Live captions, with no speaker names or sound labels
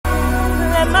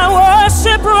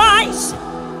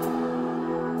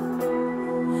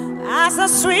a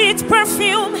sweet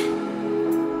perfume.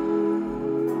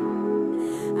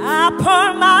 I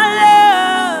pour my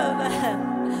love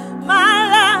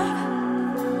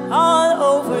all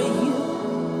over you.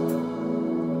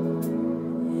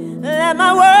 Let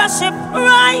my worship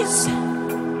rise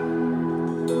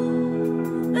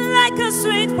like a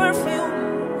sweet perfume.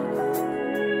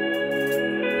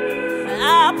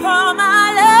 I pour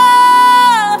my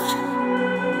love,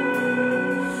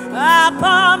 I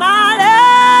pour my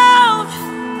love,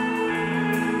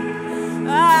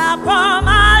 I pour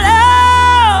my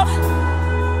love,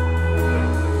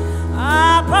 I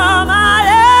pour my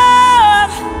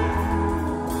love,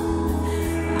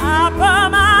 I pour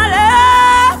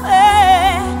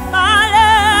my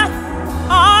love,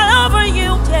 all over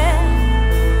you, yeah.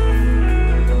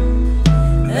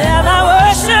 Let my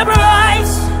worship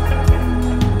rise.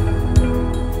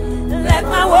 Let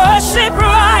my worship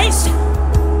rise.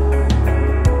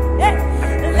 Yeah.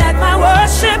 Let my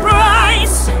worship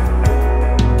rise.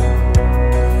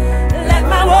 Let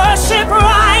my worship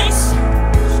rise.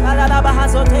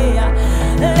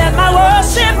 Let my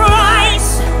worship rise.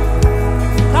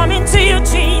 Coming to you,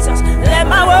 Jesus. Let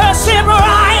my worship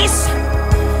rise.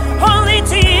 Only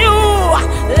to you.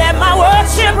 Let my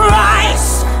worship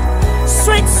rise.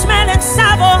 Sweet smelling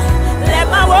savour. Let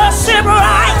my worship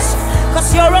rise.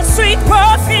 'Cause you're a sweet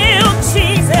perfume,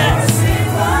 Jesus.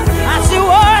 As you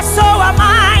are, so am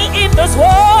I in this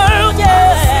world,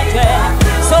 yeah, yeah.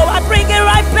 So I bring it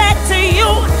right back to you.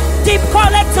 Deep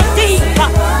call it to deep.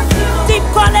 Deep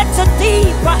call it to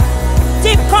deep.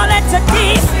 Deep call it to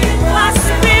deep. My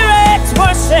spirit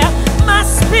worship. My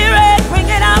spirit bring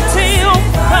it out to you.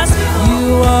 'Cause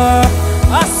you are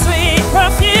a sweet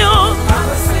perfume.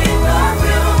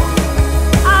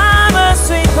 I'm a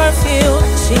sweet perfume,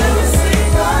 Jesus.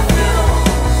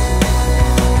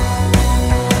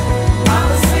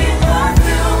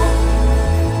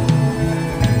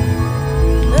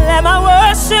 Let my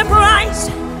worship rise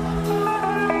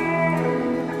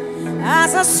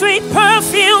as a sweet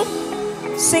perfume.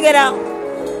 Sing it out.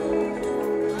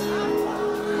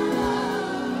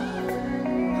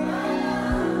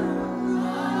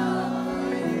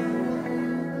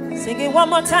 Sing it one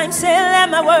more time. Say, let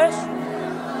my worship.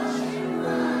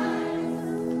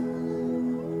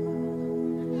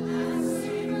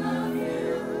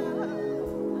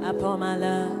 I pour my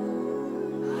love.